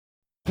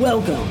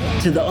Welcome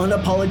to the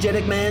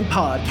Unapologetic Man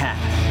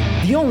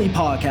Podcast, the only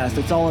podcast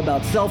that's all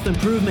about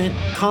self-improvement,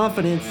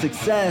 confidence,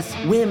 success,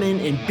 women,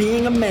 and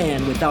being a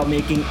man without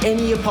making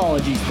any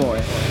apologies for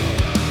it.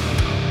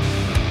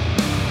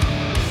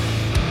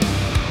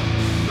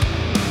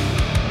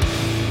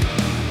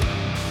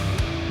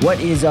 What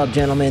is up,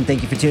 gentlemen?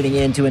 Thank you for tuning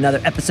in to another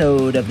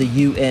episode of the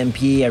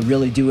UMP. I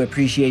really do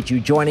appreciate you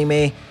joining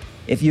me.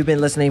 If you've been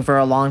listening for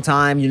a long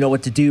time, you know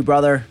what to do,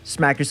 brother.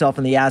 Smack yourself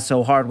in the ass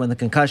so hard when the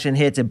concussion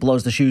hits, it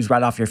blows the shoes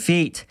right off your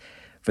feet.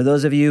 For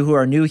those of you who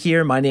are new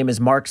here, my name is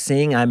Mark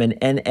Singh. I'm an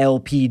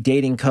NLP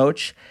dating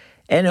coach.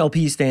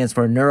 NLP stands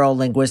for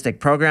Neuro-Linguistic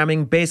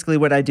Programming. Basically,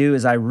 what I do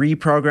is I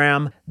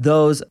reprogram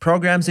those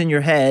programs in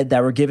your head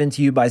that were given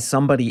to you by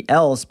somebody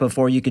else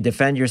before you could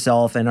defend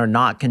yourself and are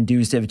not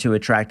conducive to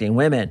attracting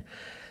women.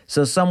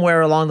 So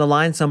somewhere along the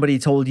line, somebody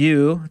told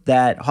you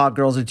that hot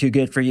girls are too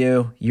good for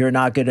you, you're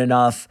not good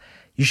enough,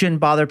 you shouldn't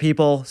bother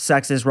people,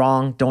 sex is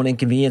wrong, don't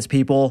inconvenience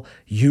people,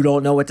 you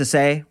don't know what to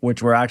say,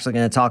 which we're actually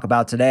going to talk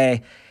about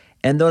today.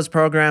 And those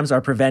programs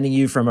are preventing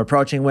you from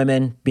approaching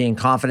women, being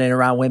confident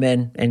around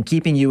women, and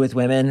keeping you with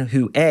women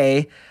who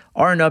A,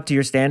 aren't up to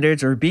your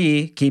standards, or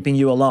B, keeping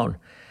you alone.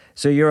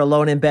 So you're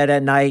alone in bed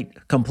at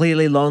night,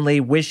 completely lonely,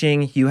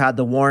 wishing you had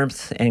the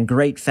warmth and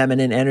great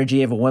feminine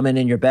energy of a woman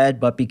in your bed,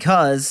 but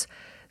because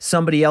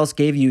somebody else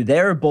gave you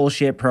their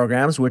bullshit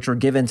programs, which were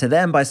given to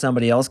them by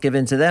somebody else,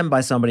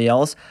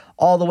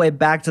 all the way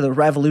back to the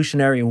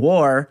Revolutionary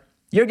War,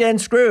 you're getting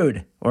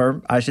screwed.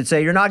 Or I should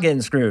say you're not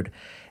getting screwed.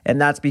 And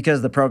that's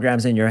because the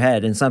program's in your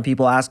head. And some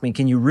people ask me,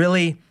 can you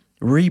really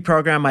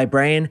reprogram my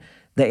brain?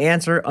 The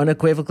answer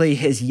unequivocally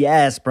is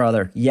yes,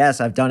 brother. Yes,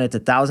 I've done it to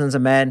thousands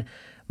of men.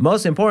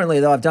 Most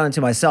importantly, though, I've done it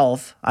to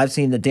myself. I've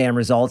seen the damn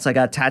results. I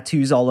got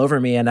tattoos all over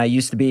me, and I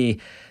used to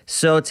be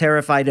so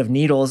terrified of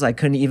needles, I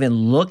couldn't even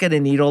look at a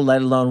needle,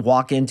 let alone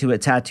walk into a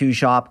tattoo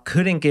shop,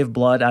 couldn't give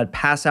blood. I'd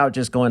pass out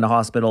just going to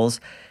hospitals.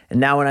 And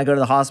now when I go to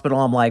the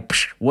hospital, I'm like,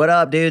 what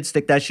up, dude?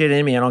 Stick that shit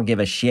in me. I don't give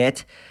a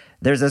shit.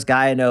 There's this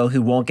guy I know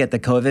who won't get the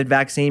COVID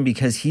vaccine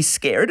because he's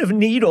scared of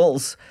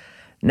needles.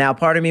 Now,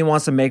 part of me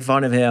wants to make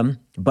fun of him,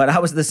 but I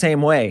was the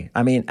same way.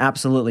 I mean,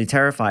 absolutely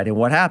terrified. And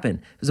what happened?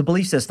 It was a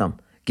belief system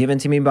given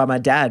to me by my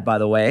dad, by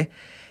the way.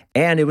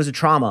 And it was a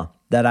trauma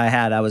that I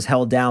had. I was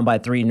held down by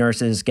 3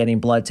 nurses getting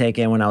blood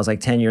taken when I was like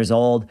 10 years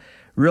old.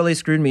 Really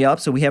screwed me up.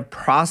 So we have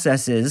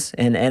processes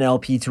in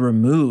NLP to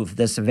remove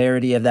the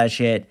severity of that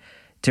shit,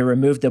 to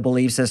remove the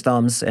belief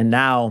systems. And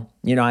now,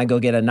 I go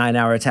get a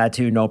 9-hour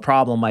tattoo, no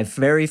problem. My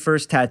very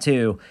first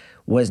tattoo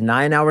was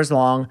 9 hours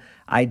long.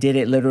 I did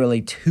it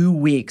literally 2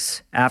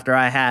 weeks after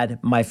I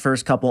had my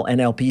first couple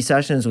NLP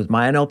sessions with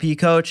my NLP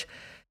coach.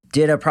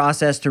 Did a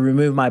process to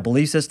remove my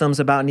belief systems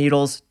about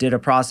needles, did a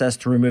process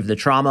to remove the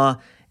trauma,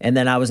 and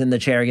then I was in the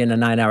chair getting a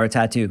 9-hour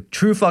tattoo.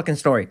 True fucking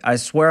story. I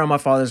swear on my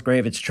father's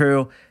grave, it's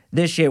true.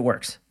 This shit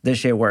works.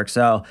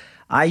 So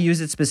I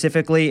use it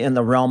specifically in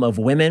the realm of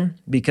women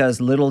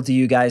because little do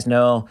you guys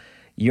know,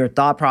 your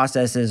thought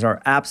processes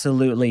are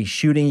absolutely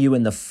shooting you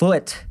in the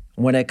foot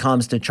when it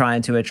comes to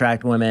trying to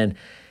attract women.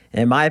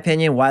 In my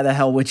opinion, why the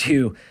hell would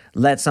you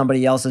let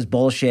somebody else's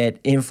bullshit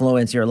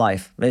influence your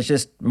life? It's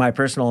just my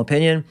personal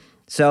opinion.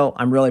 So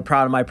I'm really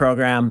proud of my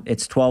program.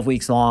 It's 12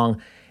 weeks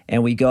long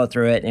and we go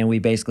through it and we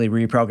basically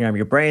reprogram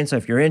your brain. So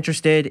if you're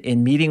interested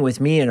in meeting with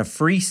me in a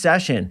free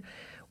session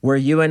where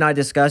you and I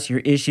discuss your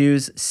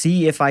issues,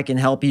 see if I can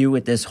help you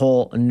with this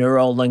whole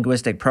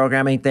neuro-linguistic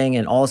programming thing.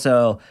 And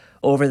also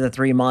over the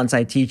 3 months,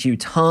 I teach you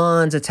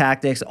tons of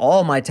tactics,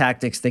 all my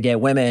tactics to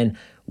get women.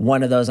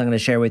 One of those I'm going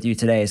to share with you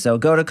today. So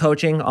go to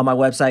coaching on my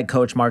website,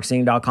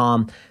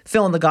 coachmarksing.com,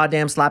 fill in the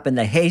goddamn slap in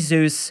the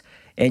Jesus,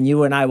 and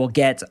you and I will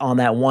get on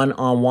that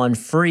one-on-one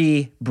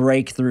free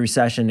breakthrough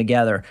session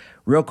together.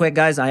 Real quick,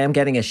 guys, I am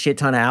getting a shit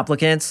ton of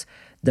applicants.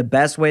 The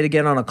best way to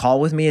get on a call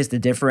with me is to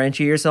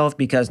differentiate yourself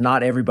because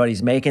not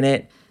everybody's making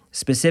it.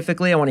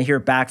 Specifically, I want to hear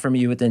back from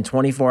you within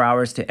 24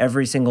 hours to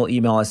every single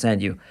email I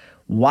send you.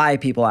 Why,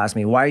 people ask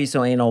me, why are you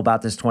so anal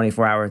about this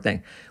 24-hour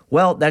thing?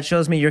 Well, that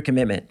shows me your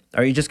commitment.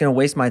 Are you just going to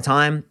waste my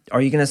time? Are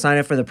you going to sign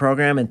up for the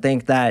program and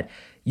think that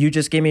you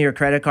just give me your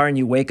credit card and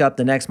you wake up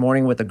the next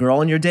morning with a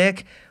girl in your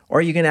dick? Or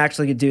are you going to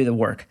actually do the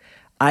work?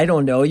 I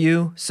don't know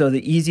you, so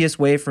the easiest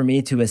way for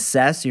me to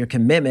assess your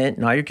commitment,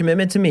 not your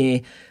commitment to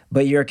me,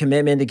 but your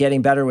commitment to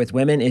getting better with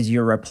women is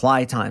your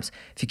reply times.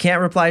 If you can't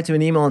reply to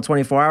an email in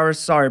 24 hours,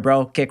 sorry,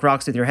 bro, kick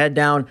rocks with your head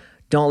down.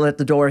 Don't let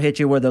the door hit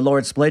you where the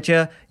Lord split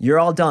you. You're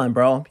all done,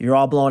 bro. You're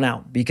all blown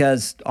out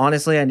because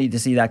honestly, I need to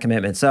see that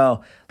commitment.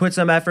 So put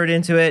some effort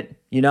into it,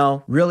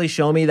 really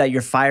show me that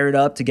you're fired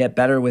up to get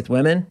better with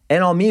women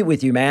and I'll meet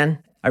with you,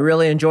 man. I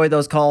really enjoy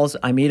those calls.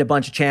 I meet a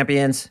bunch of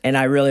champions and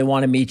I really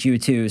want to meet you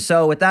too.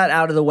 So with that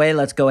out of the way,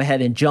 let's go ahead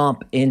and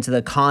jump into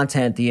the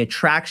content, the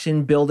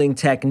attraction building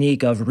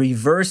technique of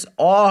reverse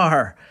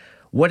R.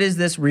 What is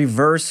this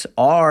reverse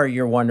R,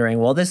 you're wondering?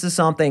 Well, this is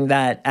something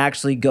that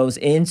actually goes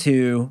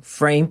into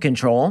frame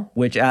control,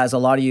 which as a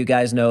lot of you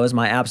guys know is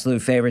my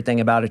absolute favorite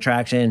thing about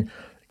attraction.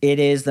 It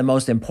is the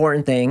most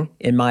important thing,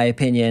 in my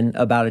opinion,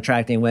 about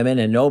attracting women,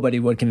 and nobody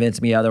would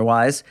convince me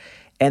otherwise.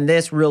 And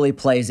this really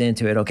plays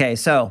into it. Okay,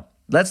 so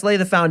let's lay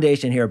the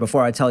foundation here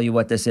before I tell you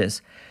what this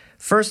is.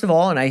 First of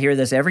all, and I hear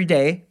this every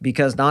day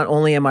because not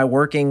only am I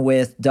working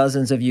with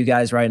dozens of you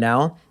guys right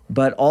now,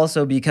 but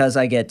also because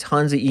I get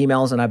tons of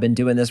emails and I've been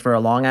doing this for a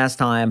long ass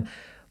time.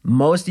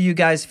 Most of you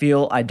guys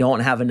feel I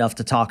don't have enough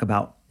to talk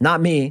about. Not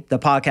me, the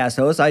podcast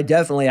host. I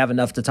definitely have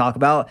enough to talk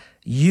about.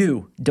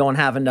 You don't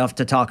have enough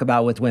to talk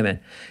about with women.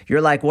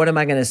 You're like, what am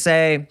I going to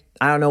say?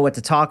 I don't know what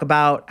to talk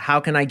about. How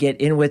can I get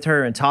in with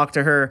her and talk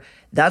to her?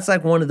 That's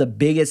like one of the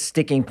biggest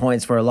sticking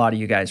points for a lot of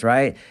you guys,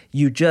 right?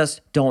 You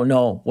just don't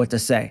know what to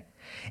say.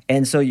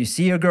 And so you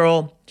see a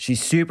girl,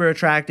 she's super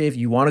attractive,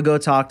 you want to go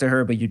talk to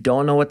her, but you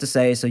don't know what to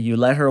say, so you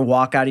let her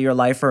walk out of your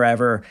life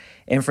forever.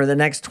 And for the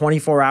next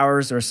 24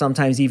 hours or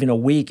sometimes even a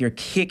week, you're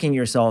kicking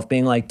yourself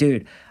being like,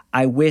 dude,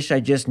 I wish I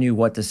just knew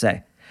what to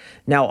say.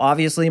 Now,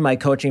 obviously, my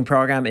coaching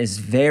program is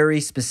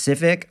very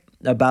specific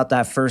about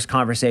that first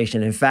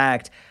conversation. In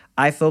fact,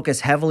 I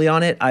focus heavily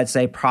on it. I'd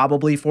say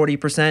probably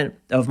 40%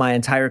 of my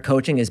entire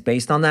coaching is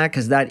based on that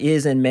because that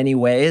is in many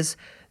ways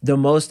the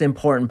most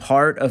important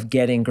part of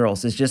getting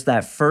girls. It's just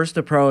that first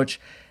approach,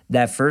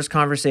 that first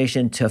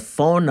conversation to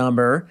phone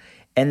number,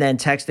 and then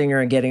texting her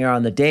and getting her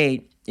on the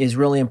date is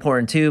really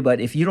important too. But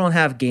if you don't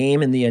have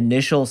game in the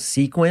initial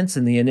sequence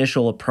and the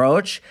initial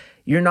approach,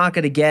 you're not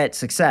going to get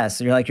success.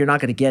 You're not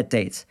going to get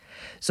dates.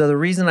 So the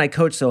reason I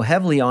coach so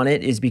heavily on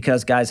it is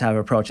because guys have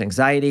approach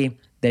anxiety.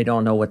 They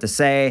don't know what to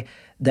say.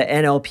 The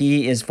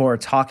NLP is for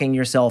talking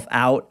yourself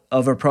out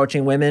of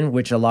approaching women,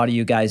 which a lot of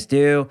you guys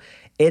do.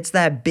 It's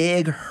that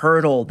big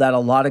hurdle that a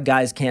lot of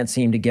guys can't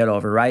seem to get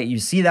over, right? You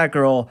see that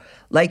girl,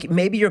 like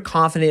maybe you're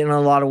confident in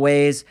a lot of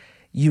ways.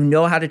 You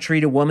know how to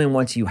treat a woman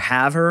once you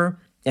have her.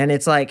 And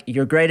it's like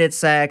you're great at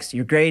sex.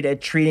 You're great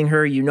at treating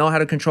her. You know how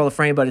to control the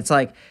frame. But it's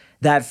like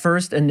that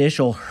first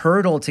initial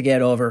hurdle to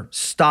get over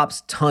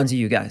stops tons of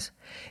you guys.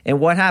 And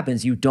what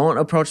happens? You don't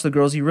approach the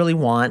girls you really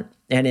want.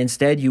 And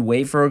instead, you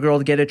wait for a girl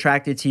to get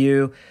attracted to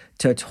you,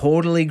 to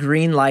totally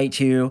green light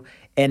you,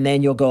 and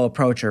then you'll go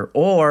approach her.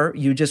 Or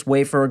you just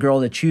wait for a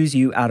girl to choose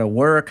you out of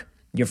work,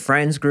 your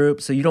friends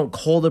group. So you don't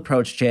cold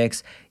approach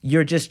chicks.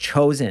 You're just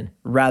chosen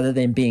rather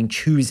than being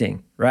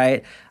choosing,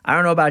 right? I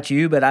don't know about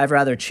you, but I'd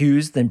rather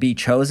choose than be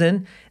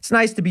chosen. It's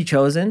nice to be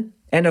chosen.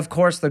 And of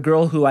course, the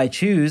girl who I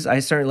choose, I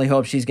certainly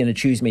hope she's going to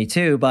choose me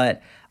too.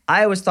 But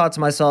I always thought to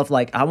myself,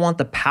 like, I want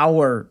the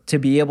power to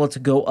be able to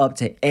go up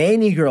to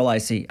any girl I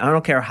see. I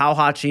don't care how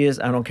hot she is.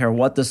 I don't care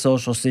what the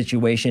social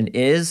situation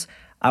is.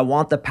 I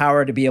want the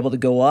power to be able to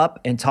go up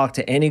and talk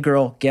to any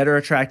girl, get her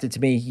attracted to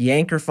me,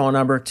 yank her phone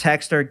number,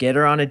 text her, get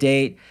her on a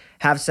date,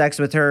 have sex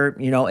with her,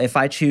 if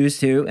I choose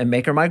to, and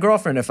make her my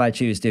girlfriend if I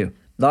choose to.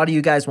 A lot of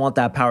you guys want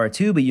that power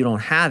too, but you don't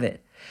have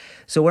it.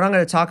 So what I'm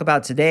going to talk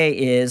about today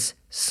is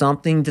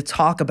something to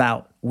talk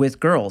about with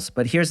girls.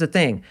 But here's the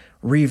thing.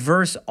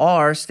 Reverse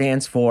R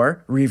stands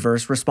for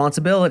reverse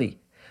responsibility.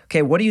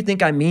 Okay, what do you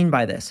think I mean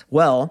by this?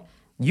 Well,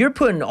 you're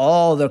putting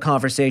all the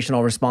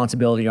conversational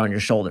responsibility on your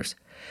shoulders.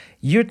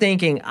 You're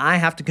thinking, I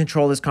have to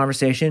control this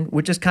conversation,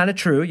 which is kind of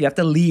true. You have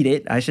to lead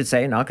it, I should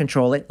say, not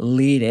control it,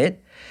 lead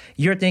it.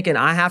 You're thinking,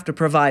 I have to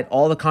provide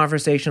all the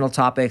conversational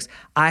topics.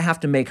 I have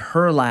to make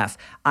her laugh.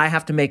 I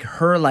have to make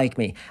her like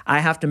me. I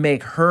have to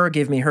make her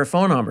give me her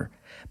phone number.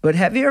 But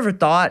have you ever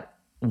thought,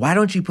 why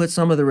don't you put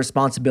some of the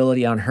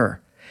responsibility on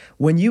her?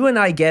 When you and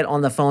I get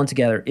on the phone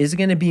together, is it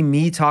going to be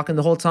me talking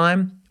the whole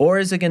time? Or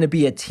is it going to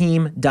be a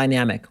team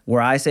dynamic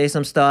where I say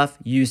some stuff,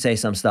 you say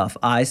some stuff,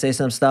 I say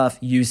some stuff,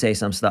 you say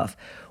some stuff?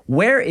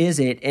 Where is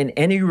it in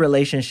any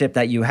relationship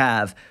that you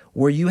have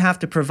where you have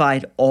to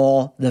provide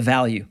all the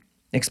value?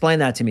 Explain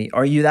that to me.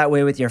 Are you that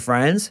way with your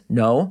friends?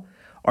 No.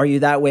 Are you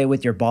that way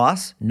with your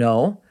boss?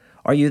 No.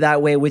 Are you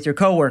that way with your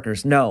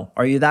coworkers? No.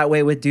 Are you that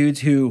way with dudes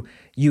who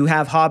you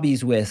have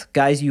hobbies with,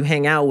 guys you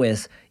hang out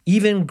with,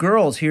 even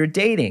girls who you're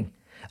dating?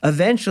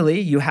 Eventually,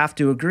 you have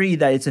to agree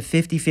that it's a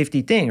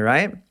 50-50 thing,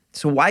 right?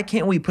 So why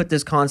can't we put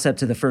this concept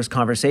to the first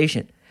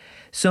conversation?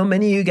 So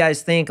many of you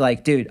guys think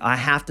like, dude, I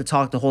have to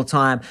talk the whole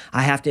time.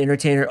 I have to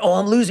entertain her. Oh,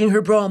 I'm losing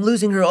her, bro. I'm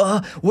losing her.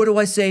 Oh, what do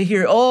I say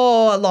here?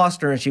 Oh, I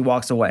lost her. And she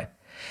walks away.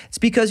 It's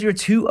because you're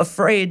too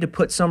afraid to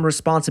put some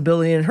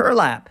responsibility in her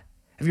lap.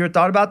 Have you ever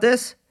thought about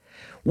this?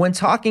 When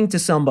talking to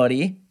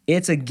somebody,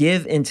 it's a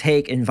give and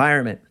take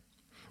environment.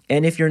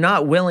 And if you're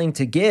not willing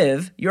to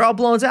give, you're all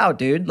blown out,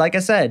 dude. Like I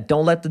said,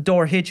 don't let the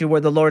door hit you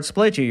where the Lord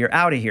split you. You're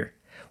out of here.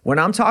 When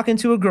I'm talking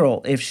to a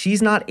girl, if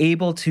she's not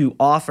able to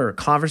offer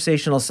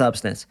conversational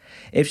substance,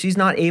 if she's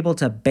not able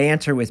to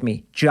banter with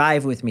me,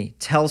 jive with me,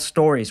 tell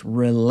stories,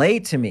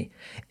 relate to me,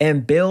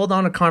 and build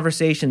on a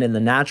conversation in the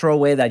natural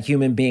way that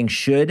human beings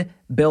should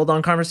build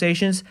on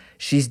conversations,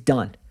 she's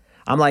done.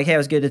 I'm like, hey, it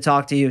was good to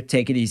talk to you.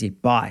 Take it easy.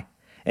 Bye.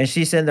 And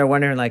she's sitting there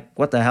wondering like,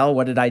 what the hell?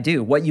 What did I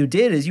do? What you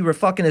did is you were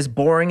fucking as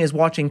boring as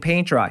watching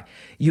paint dry.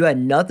 You had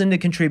nothing to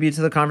contribute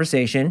to the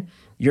conversation.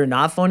 You're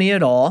not funny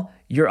at all.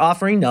 You're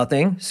offering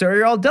nothing. So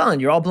you're all done.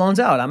 You're all blown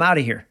out. I'm out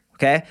of here.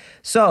 Okay.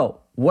 So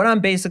what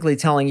I'm basically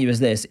telling you is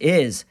this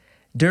is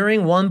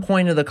during one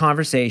point of the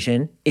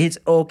conversation, it's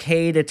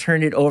okay to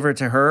turn it over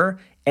to her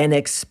and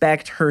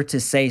expect her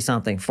to say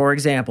something. For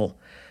example,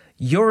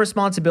 Your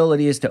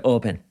responsibility is to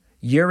open.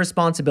 Your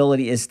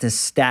responsibility is to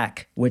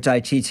stack, which I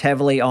teach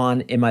heavily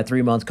on in my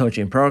 3-month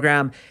coaching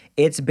program.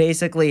 It's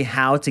basically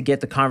how to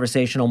get the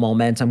conversational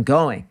momentum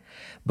going.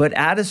 But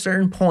at a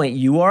certain point,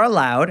 you are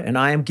allowed, and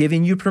I am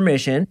giving you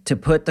permission to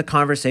put the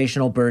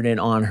conversational burden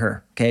on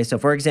her. Okay, so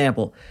for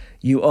example,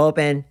 you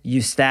open,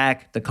 you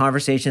stack, the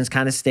conversation's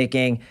kind of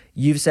sticking,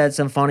 you've said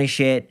some funny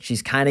shit,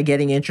 she's kind of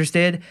getting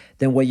interested,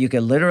 then what you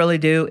could literally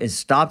do is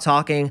stop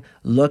talking,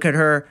 look at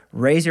her,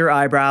 raise your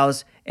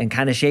eyebrows, and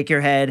kind of shake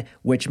your head,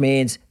 which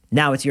means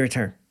now it's your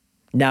turn.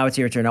 Now it's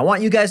your turn. I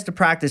want you guys to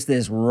practice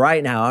this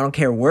right now. I don't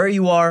care where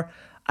you are.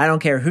 I don't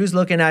care who's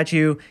looking at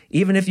you.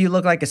 Even if you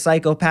look like a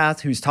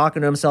psychopath who's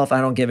talking to himself,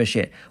 I don't give a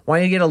shit. Why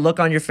don't you get a look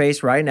on your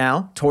face right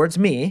now towards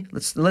me?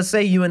 Let's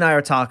say you and I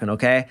are talking,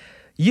 okay?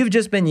 You've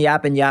just been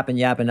yapping.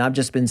 I've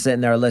just been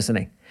sitting there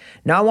listening.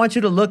 Now I want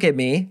you to look at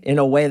me in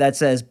a way that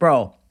says,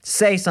 bro,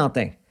 say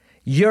something.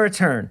 Your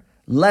turn.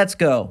 Let's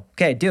go.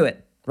 Okay, do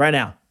it right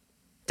now.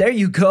 There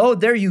you go.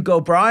 There you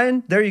go,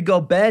 Brian. There you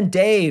go, Ben.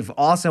 Dave,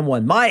 awesome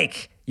one.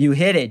 Mike, you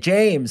hit it.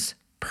 James,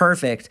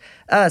 perfect.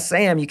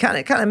 Sam, you kind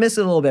of missed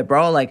it a little bit,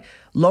 bro. Like,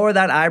 lower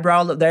that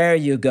eyebrow. There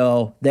you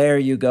go. There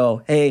you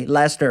go. Hey,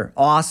 Lester,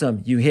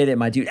 awesome. You hit it,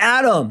 my dude.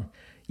 Adam,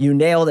 you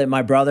nailed it,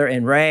 my brother.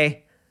 And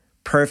Ray,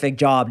 perfect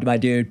job, my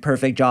dude.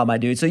 Perfect job, my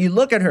dude. So you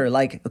look at her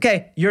like,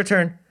 okay, your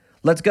turn.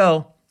 Let's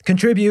go.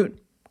 Contribute.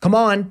 Come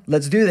on.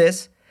 Let's do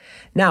this.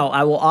 Now,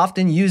 I will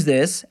often use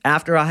this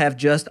after I have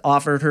just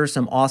offered her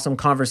some awesome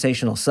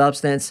conversational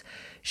substance.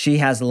 She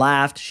has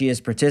laughed, she has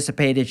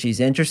participated,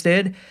 she's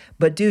interested.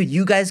 But dude,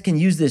 you guys can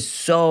use this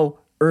so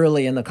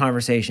early in the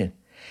conversation.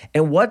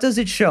 And what does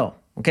it show?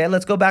 Okay,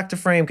 let's go back to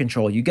frame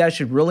control. You guys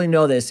should really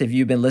know this if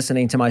you've been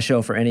listening to my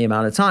show for any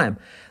amount of time.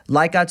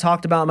 Like I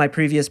talked about in my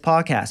previous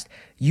podcast,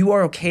 you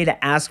are okay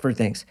to ask for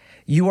things.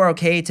 You are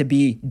okay to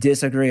be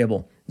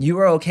disagreeable. You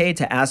are okay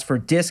to ask for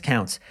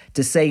discounts,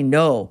 to say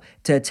no,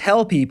 to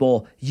tell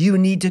people you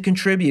need to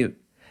contribute.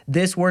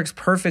 This works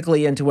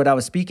perfectly into what I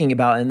was speaking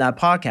about in that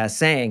podcast,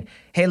 saying,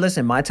 hey,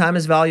 listen, my time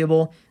is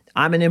valuable.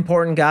 I'm an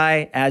important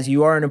guy, as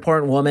you are an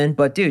important woman.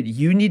 But dude,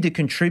 you need to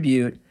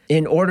contribute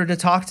in order to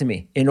talk to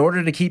me. In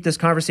order to keep this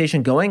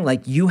conversation going,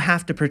 like, you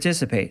have to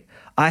participate.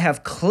 I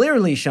have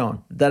clearly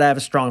shown that I have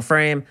a strong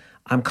frame.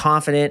 I'm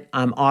confident.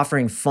 I'm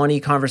offering funny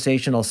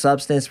conversational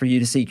substance for you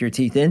to sink your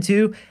teeth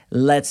into.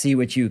 Let's see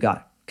what you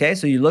got. Okay,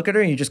 so you look at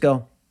her and you just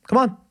go, come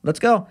on, let's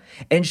go.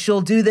 And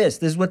she'll do this.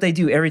 This is what they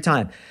do every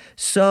time.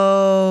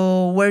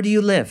 So where do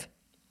you live?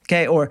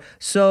 Okay, or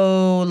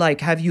so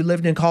like, have you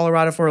lived in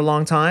Colorado for a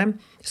long time?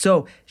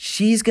 So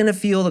she's going to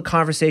feel the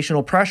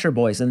conversational pressure,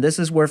 boys. And this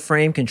is where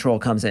frame control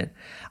comes in.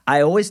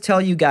 I always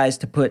tell you guys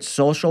to put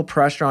social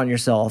pressure on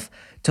yourself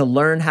to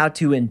learn how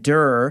to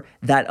endure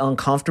that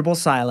uncomfortable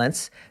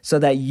silence so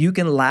that you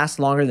can last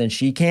longer than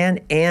she can,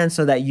 and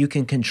so that you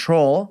can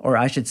control, or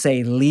I should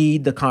say,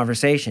 lead the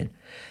conversation.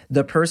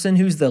 The person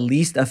who's the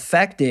least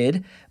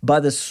affected by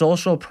the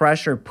social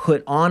pressure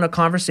put on a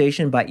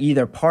conversation by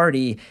either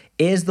party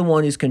is the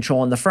one who's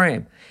controlling the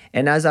frame.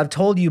 And as I've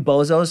told you,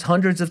 bozos,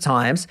 hundreds of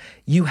times,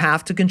 you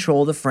have to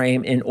control the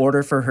frame in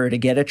order for her to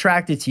get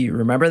attracted to you.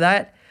 Remember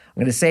that?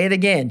 I'm going to say it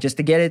again just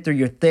to get it through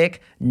your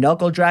thick,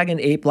 knuckle-dragging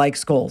ape-like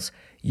skulls.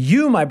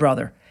 You, my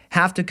brother,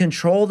 have to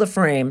control the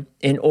frame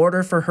in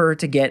order for her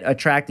to get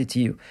attracted to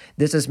you.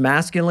 This is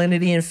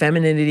masculinity and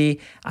femininity.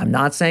 I'm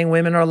not saying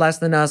women are less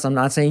than us. I'm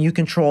not saying you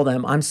control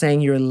them. I'm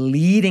saying you're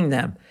leading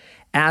them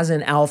as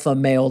an alpha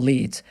male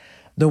leads.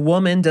 The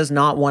woman does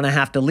not want to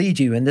have to lead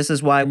you. And this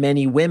is why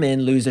many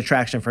women lose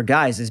attraction for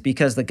guys, is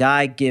because the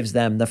guy gives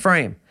them the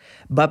frame.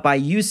 But by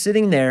you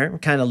sitting there,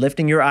 kind of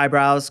lifting your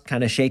eyebrows,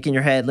 kind of shaking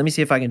your head, let me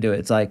see if I can do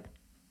it.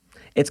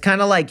 It's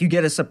kind of like you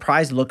get a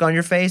surprised look on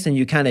your face and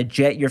you kind of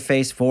jet your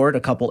face forward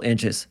a couple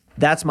inches.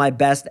 That's my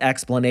best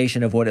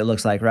explanation of what it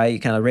looks like, right? You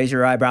kind of raise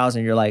your eyebrows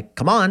and you're like,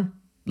 come on,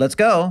 let's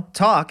go,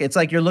 talk. It's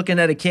like you're looking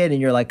at a kid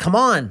and you're like, come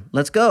on,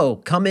 let's go.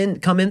 Come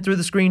in through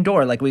the screen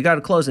door. Like, we got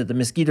to close it. The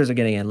mosquitoes are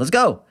getting in. Let's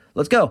go.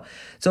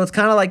 So it's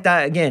kind of like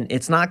that. Again,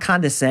 it's not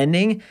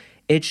condescending.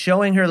 It's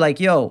showing her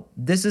like, yo,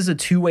 this is a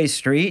two-way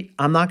street.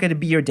 I'm not going to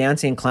be your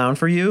dancing clown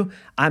for you.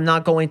 I'm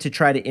not going to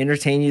try to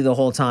entertain you the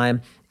whole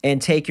time and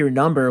take your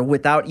number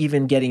without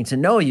even getting to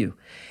know you.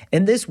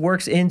 And this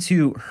works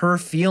into her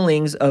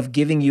feelings of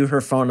giving you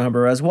her phone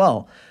number as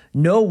well.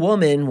 No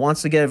woman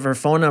wants to give her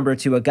phone number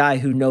to a guy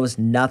who knows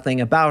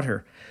nothing about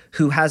her,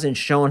 who hasn't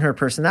shown her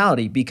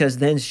personality, because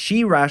then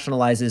she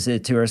rationalizes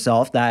it to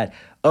herself that,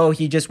 oh,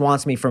 he just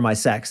wants me for my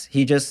sex.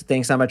 He just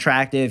thinks I'm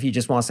attractive. He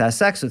just wants to have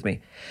sex with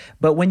me.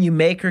 But when you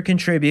make her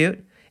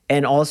contribute,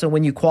 and also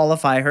when you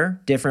qualify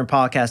her, different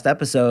podcast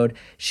episode,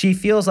 she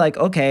feels like,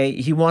 okay,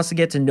 he wants to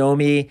get to know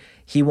me.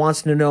 He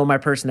wants to know my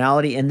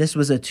personality. And this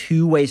was a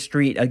two-way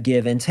street, a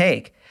give and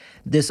take.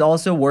 This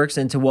also works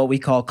into what we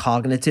call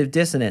cognitive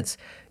dissonance.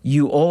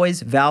 You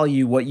always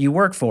value what you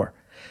work for.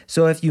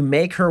 So if you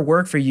make her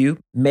work for you,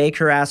 make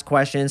her ask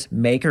questions,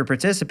 make her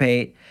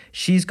participate,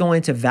 she's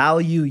going to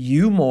value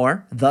you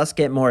more, thus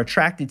get more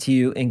attracted to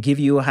you and give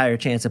you a higher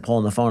chance of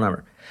pulling the phone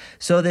number.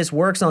 So this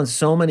works on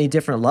so many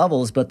different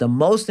levels, but the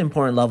most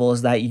important level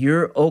is that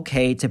you're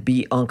okay to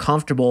be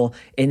uncomfortable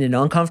in an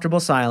uncomfortable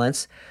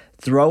silence,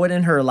 throw it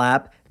in her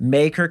lap,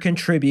 make her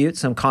contribute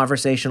some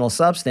conversational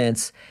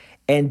substance.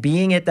 And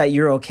being it that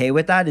you're okay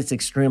with that, it's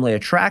extremely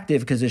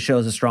attractive because it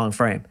shows a strong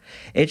frame.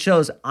 It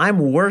shows I'm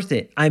worth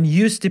it. I'm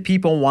used to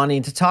people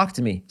wanting to talk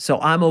to me. So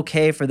I'm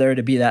okay for there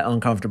to be that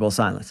uncomfortable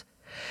silence.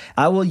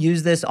 I will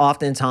use this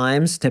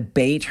oftentimes to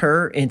bait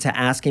her into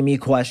asking me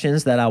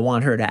questions that I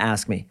want her to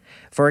ask me.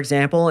 For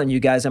example, and you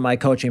guys in my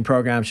coaching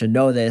program should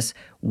know this,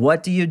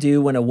 what do you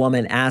do when a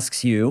woman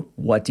asks you,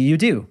 what do you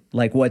do?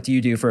 Like, what do you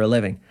do for a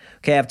living?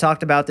 Okay, I've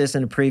talked about this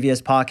in a previous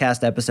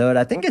podcast episode.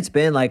 I think it's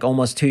been like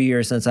almost 2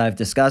 years since I've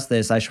discussed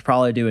this. I should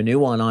probably do a new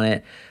one on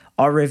it.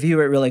 I'll review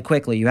it really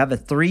quickly. You have a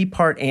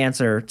 3-part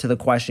answer to the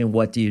question,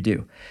 what do you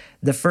do?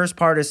 The first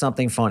part is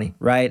something funny,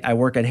 right? I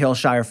work at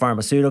Hillshire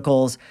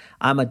Pharmaceuticals.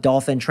 I'm a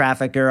dolphin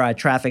trafficker. I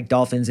traffic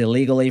dolphins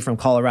illegally from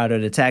Colorado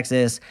to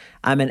Texas.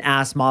 I'm an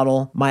ass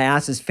model. My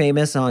ass is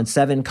famous on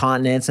 7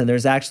 continents, and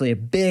there's actually a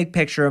big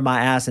picture of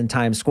my ass in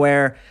Times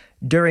Square.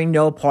 During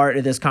no part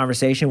of this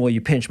conversation will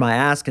you pinch my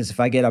ass, because if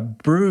I get a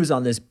bruise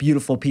on this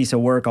beautiful piece of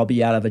work, I'll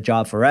be out of a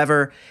job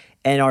forever.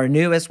 And our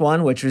newest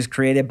one, which was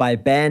created by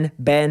Ben,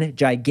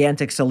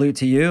 gigantic salute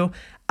to you.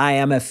 I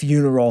am a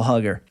funeral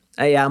hugger.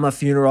 I'm a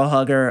funeral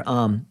hugger.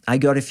 I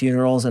go to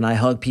funerals and I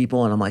hug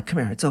people and I'm like, come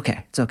here, it's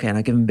okay. And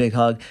I give them a big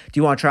hug. Do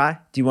you want to try?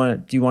 Do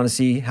you want to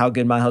see how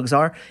good my hugs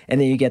are?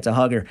 And then you get to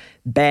hug her.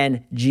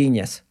 Ben,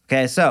 genius.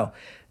 Okay, so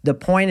the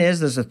point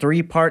is there's a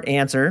 3-part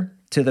answer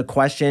to the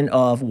question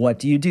of what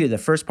do you do? The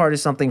first part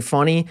is something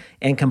funny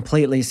and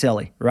completely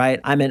silly, right?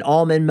 I'm an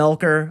almond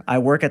milker. I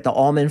work at the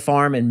almond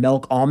farm and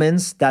milk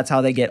almonds. That's how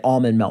they get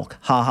almond milk.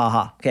 Ha ha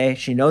ha. Okay,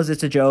 she knows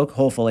it's a joke,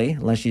 hopefully,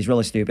 unless she's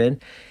really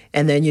stupid.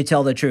 And then you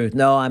tell the truth.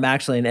 No, I'm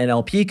actually an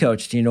NLP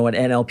coach. Do you know what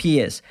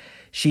NLP is?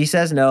 She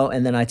says no,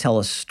 and then I tell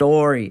a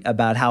story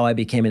about how I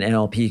became an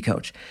NLP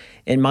coach.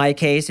 In my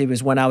case, it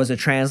was when I was a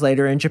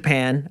translator in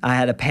Japan. I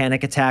had a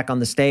panic attack on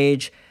the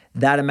stage.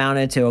 That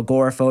amounted to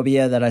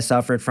agoraphobia that I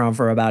suffered from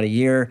for about a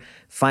year.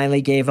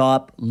 Finally gave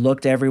up,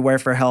 looked everywhere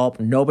for help.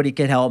 Nobody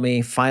could help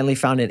me. Finally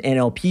found an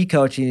NLP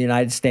coach in the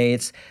United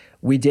States.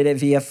 We did it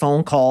via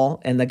phone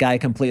call, and the guy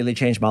completely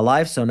changed my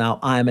life. So now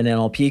I'm an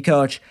NLP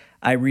coach.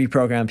 I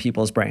reprogram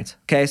people's brains.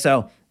 Okay,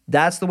 so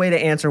that's the way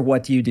to answer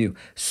what do you do.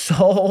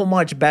 So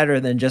much better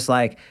than just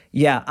like,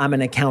 yeah, I'm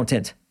an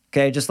accountant.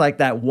 Okay, just like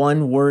that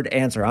 1-word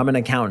answer, I'm an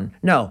accountant.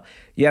 No,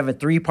 you have a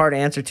 3-part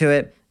answer to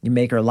it. You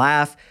make her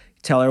laugh.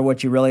 Tell her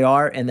what you really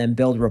are, and then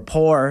build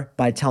rapport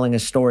by telling a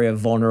story of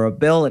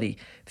vulnerability.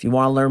 If you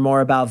want to learn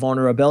more about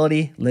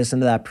vulnerability,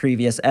 listen to that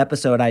previous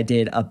episode I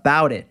did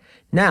about it.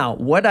 Now,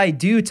 what I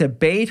do to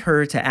bait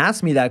her to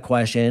ask me that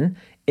question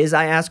is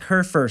I ask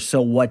her first,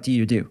 so what do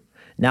you do?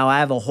 Now, I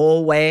have a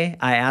whole way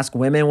I ask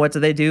women what do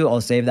they do. I'll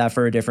save that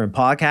for a different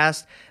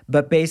podcast.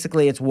 But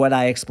basically, it's what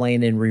I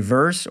explained in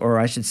reverse, or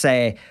I should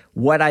say,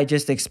 what I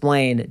just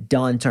explained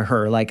done to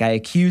her. Like I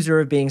accuse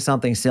her of being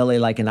something silly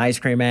like an ice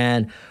cream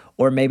man,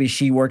 or maybe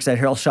she works at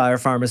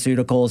Hillshire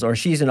Pharmaceuticals, or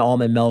she's an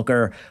almond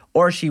milker,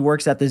 or she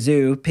works at the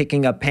zoo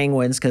picking up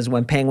penguins because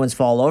when penguins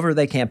fall over,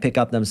 they can't pick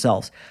up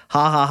themselves.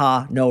 Ha, ha,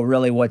 ha. No,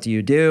 really, what do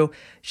you do?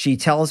 She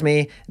tells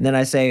me, and then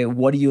I say,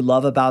 what do you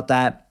love about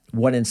that?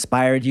 What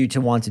inspired you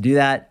to want to do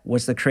that?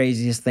 What's the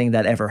craziest thing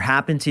that ever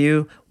happened to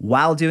you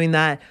while doing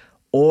that?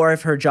 Or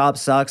if her job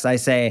sucks, I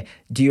say,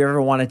 do you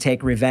ever want to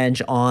take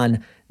revenge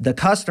on the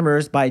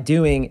customers by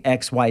doing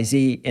X, Y,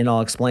 Z? And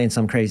I'll explain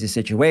some crazy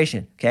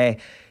situation, okay?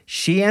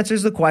 She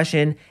answers the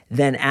question.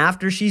 Then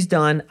after she's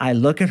done, I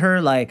look at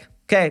her like,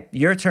 okay,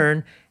 your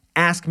turn.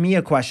 Ask me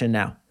a question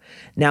now.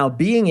 Now,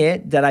 being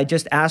it that I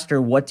just asked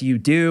her, what do you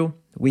do?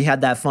 We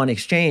had that fun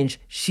exchange.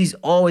 She's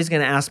always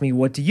going to ask me,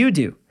 what do you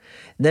do?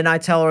 Then I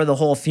tell her the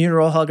whole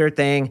funeral hugger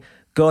thing,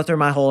 go through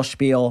my whole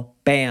spiel.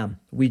 Bam.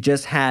 We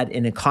just had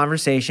in a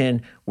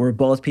conversation where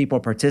both people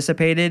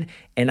participated,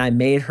 and I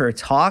made her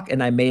talk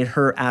and I made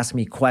her ask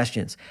me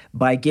questions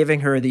by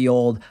giving her the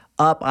old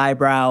up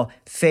eyebrow,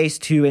 face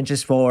 2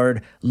 inches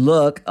forward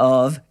look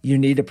of you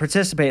need to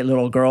participate,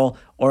 little girl,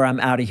 or I'm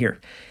out of here.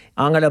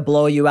 I'm going to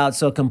blow you out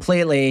so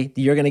completely,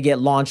 you're going to get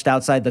launched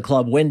outside the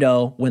club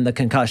window when the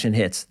concussion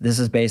hits. This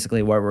is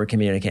basically what we're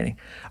communicating.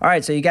 All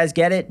right, so you guys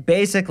get it?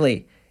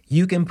 Basically,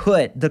 you can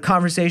put the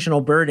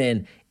conversational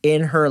burden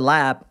in her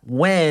lap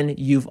when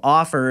you've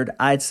offered,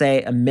 I'd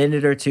say, a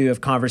minute or 2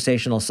 of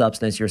conversational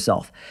substance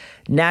yourself.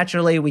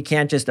 Naturally, we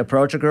can't just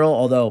approach a girl,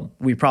 although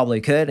we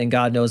probably could, and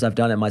God knows I've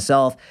done it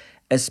myself,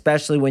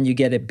 especially when you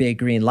get a big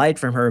green light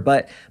from her.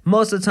 But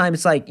most of the time,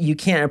 it's like you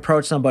can't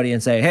approach somebody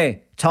and say,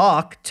 hey,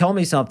 tell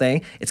me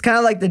something. It's kind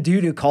of like the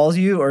dude who calls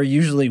you, or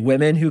usually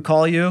women who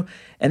call you,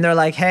 and they're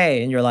like,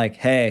 hey, and you're like,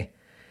 hey.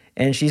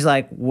 And she's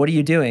like, what are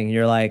you doing? And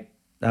you're like,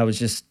 I was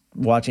just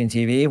watching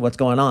TV. What's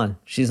going on?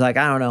 She's like,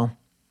 I don't know.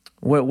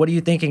 What are you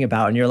thinking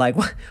about? And you're like,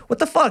 what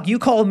the fuck? You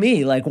called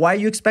me. Like, why are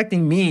you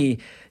expecting me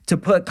to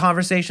put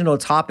conversational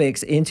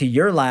topics into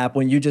your lap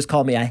when you just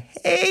called me? I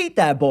hate keep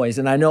that, boys.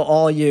 And I know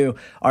all you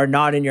are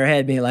nodding your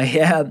head being like,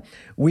 yeah,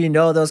 we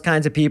know those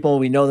kinds of people.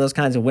 We know those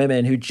kinds of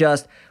women who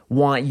just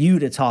want you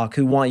to talk,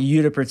 who want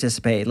you to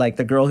participate. Like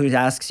the girl who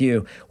asks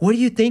you, what are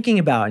you thinking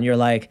about? And you're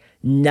like,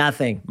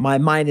 nothing. My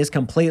mind is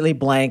completely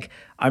blank.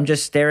 I'm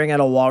just staring at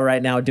a wall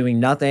right now doing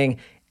nothing.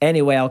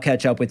 Anyway, I'll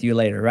catch up with you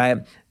later, right?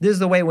 This is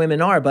the way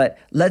women are, but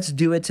let's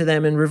do it to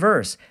them in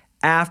reverse.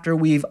 After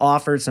we've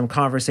offered some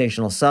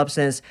conversational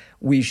substance,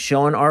 we've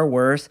shown our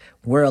worth,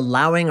 we're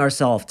allowing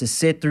ourselves to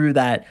sit through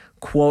that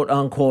quote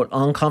unquote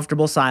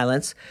uncomfortable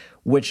silence,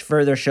 which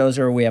further shows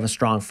her we have a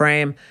strong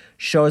frame,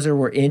 shows her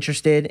we're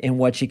interested in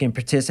what she can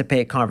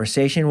participate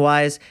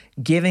conversation-wise,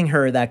 giving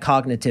her that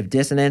cognitive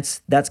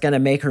dissonance that's going to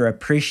make her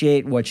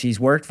appreciate what she's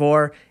worked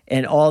for,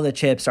 and all the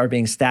chips are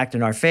being stacked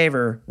in our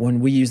favor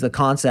when we use the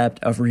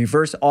concept of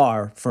reverse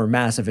R for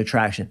massive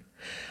attraction.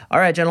 All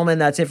right, gentlemen,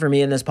 that's it for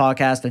me in this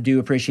podcast. I do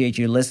appreciate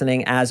you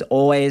listening. As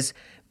always,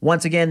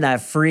 once again,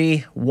 that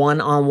free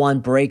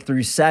one-on-one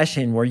breakthrough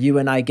session where you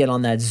and I get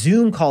on that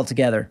Zoom call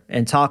together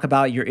and talk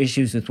about your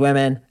issues with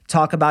women,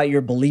 talk about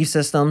your belief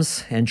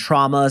systems and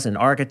traumas and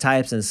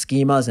archetypes and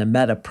schemas and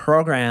meta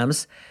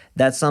programs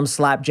that some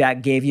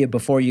slapjack gave you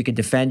before you could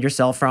defend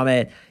yourself from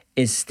it,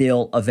 is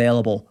still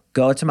available.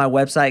 Go to my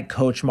website,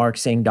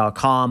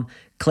 coachmarksing.com.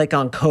 Click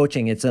on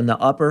coaching. It's in the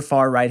upper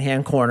far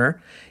right-hand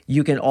corner.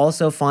 You can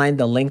also find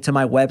the link to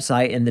my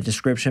website in the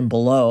description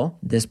below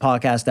this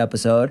podcast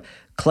episode.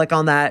 Click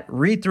on that,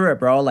 read through it,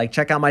 bro. Like,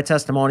 check out my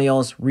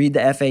testimonials, read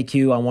the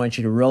FAQ. I want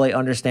you to really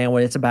understand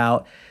what it's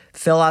about.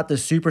 Fill out the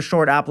super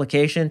short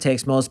application.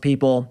 Takes most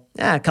people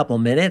a couple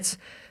minutes.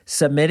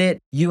 Submit it.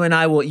 You and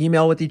I will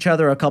email with each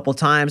other a couple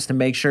times to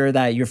make sure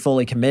that you're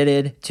fully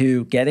committed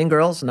to getting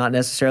girls, not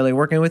necessarily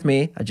working with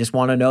me. I just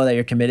want to know that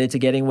you're committed to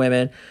getting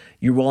women.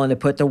 You're willing to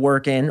put the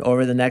work in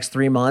over the next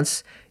 3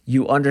 months.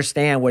 You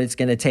understand what it's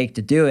going to take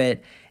to do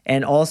it.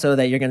 And also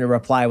that you're going to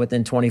reply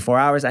within 24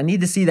 hours. I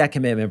need to see that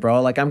commitment,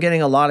 bro. Like, I'm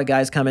getting a lot of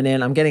guys coming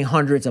in. I'm getting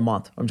hundreds a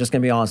month. I'm just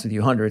going to be honest with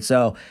you, hundreds.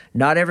 So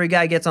not every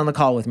guy gets on the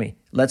call with me.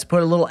 Let's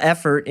put a little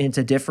effort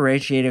into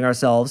differentiating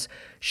ourselves,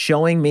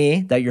 showing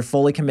me that you're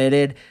fully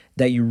committed,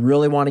 that you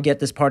really want to get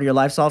this part of your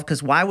life solved.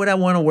 Because why would I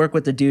want to work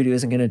with the dude who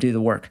isn't going to do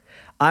the work?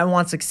 I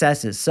want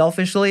successes.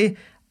 Selfishly,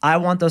 I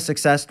want those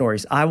success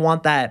stories. I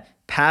want that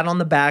pat on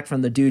the back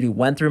from the dude who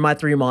went through my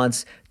 3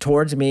 months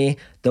towards me,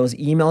 those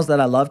emails that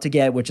I love to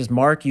get, which is,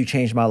 Mark, you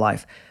changed my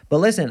life. But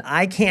listen,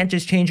 I can't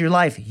just change your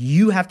life.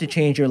 You have to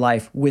change your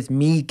life with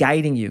me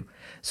guiding you.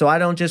 So I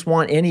don't just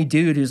want any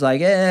dude who's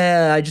like,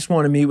 I just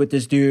want to meet with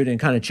this dude and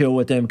kind of chill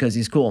with him because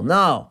he's cool.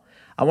 No.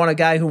 I want a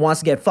guy who wants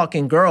to get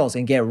fucking girls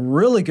and get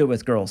really good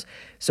with girls.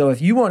 So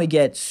if you want to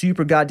get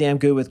super goddamn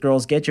good with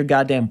girls, get your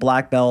goddamn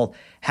black belt,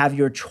 have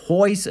your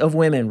choice of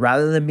women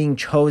rather than being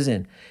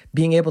chosen,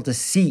 being able to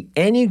see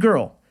any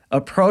girl,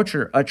 approach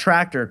her,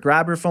 attract her,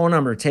 grab her phone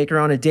number, take her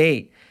on a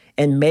date,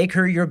 and make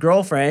her your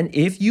girlfriend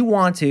if you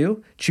want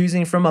to,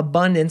 choosing from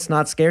abundance,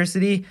 not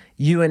scarcity,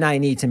 you and I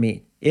need to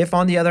meet. If,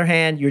 on the other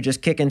hand, you're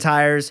just kicking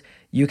tires,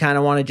 you kind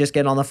of want to just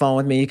get on the phone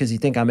with me because you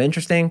think I'm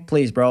interesting,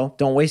 please, bro,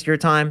 don't waste your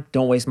time.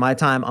 Don't waste my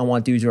time. I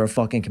want dudes who are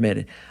fucking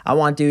committed. I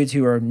want dudes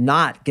who are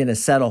not going to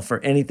settle for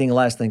anything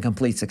less than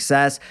complete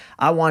success.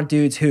 I want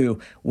dudes who,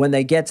 when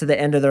they get to the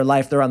end of their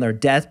life, they're on their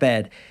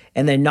deathbed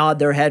and they nod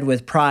their head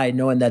with pride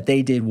knowing that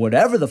they did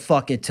whatever the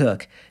fuck it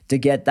took to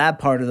get that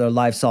part of their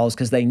life solved,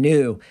 because they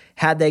knew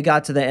had they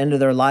got to the end of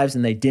their lives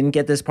and they didn't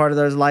get this part of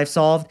their life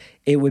solved,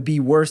 it would be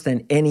worse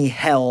than any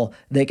hell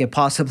they could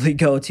possibly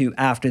go to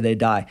after they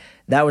die.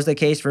 That was the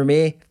case for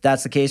me. If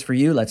that's the case for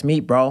you, let's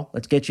meet, bro.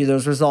 Let's get you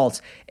those results.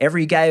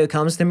 Every guy who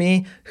comes to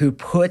me, who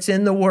puts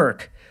in the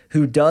work,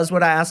 who does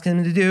what I ask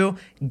him to do,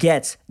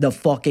 gets the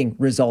fucking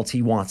results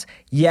he wants.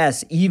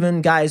 Yes,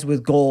 even guys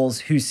with goals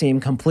who seem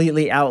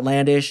completely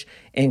outlandish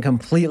and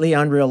completely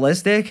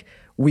unrealistic,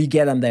 we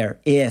get them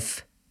there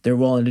if they're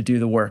willing to do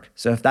the work.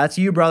 So if that's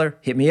you, brother,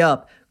 hit me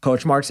up,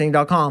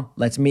 coachmarksing.com.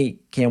 Let's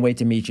meet. Can't wait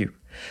to meet you.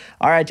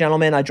 All right,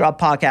 gentlemen, I drop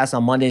podcasts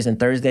on Mondays and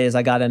Thursdays.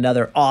 I got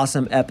another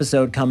awesome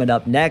episode coming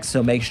up next,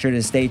 so make sure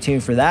to stay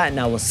tuned for that, and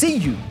I will see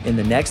you in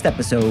the next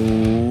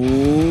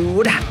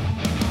episode.